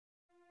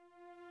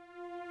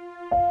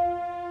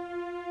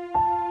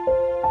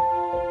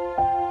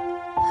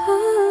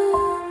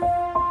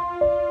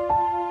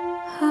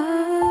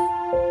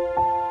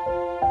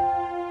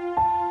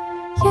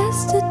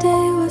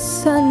day was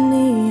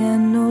sunny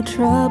and no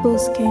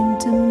troubles came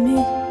to me.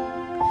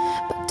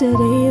 But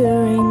today the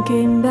rain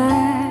came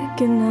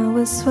back and I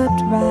was swept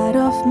right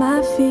off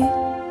my feet.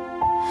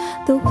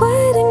 The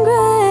white and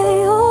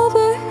gray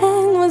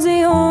overhang was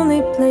the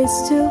only place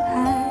to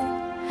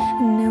hide,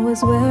 and it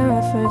was where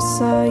I first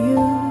saw you,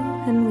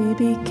 and we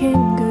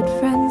became good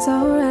friends,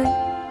 alright.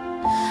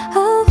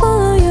 I'll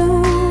follow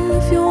you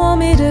if you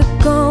want me to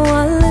go.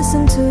 I'll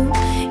listen to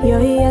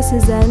your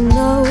yeses and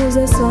nos,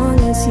 as long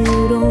as you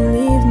don't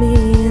leave me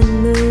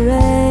in the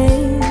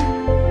rain.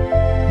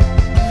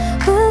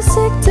 We'll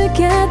stick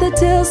together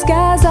till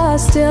skies are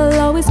still,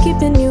 always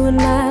keeping you in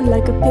mind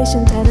like a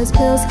patient and his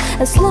pills.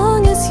 As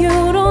long as you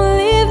don't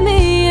leave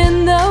me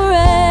in the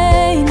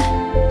rain.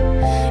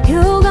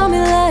 You got me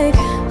like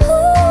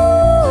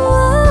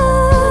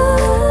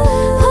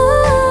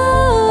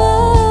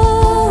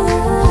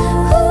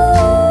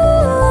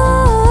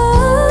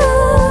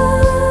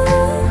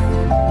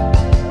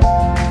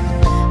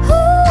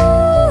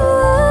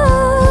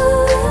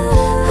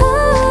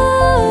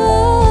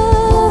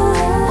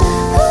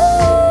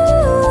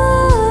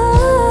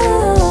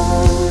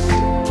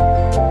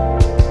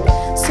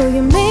so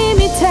you made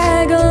me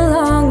tag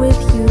along with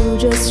you,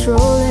 just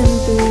strolling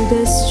through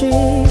the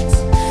streets.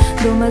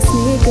 Though my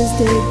sneakers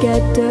did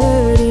get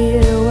dirty,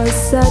 it was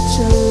such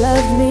a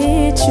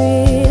lovely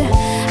treat.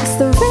 As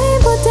the rain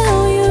poured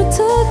down, you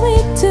took me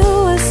to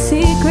a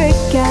secret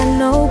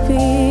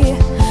canopy.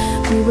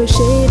 We were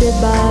shaded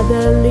by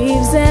the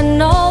leaves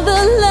and all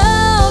the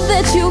love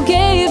that you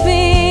gave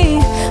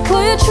me.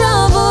 For your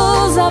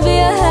troubles, I'll be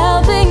a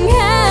helping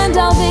hand,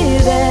 I'll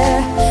be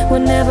there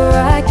whenever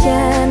I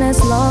can,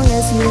 as long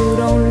as you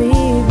don't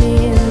leave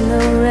me in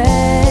the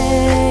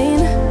rain.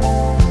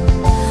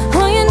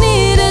 All you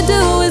need to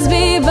do is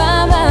be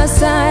by my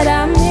side.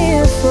 I'm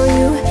here for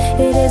you,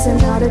 it isn't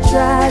hard to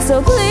try,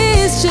 so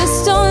please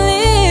just don't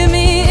leave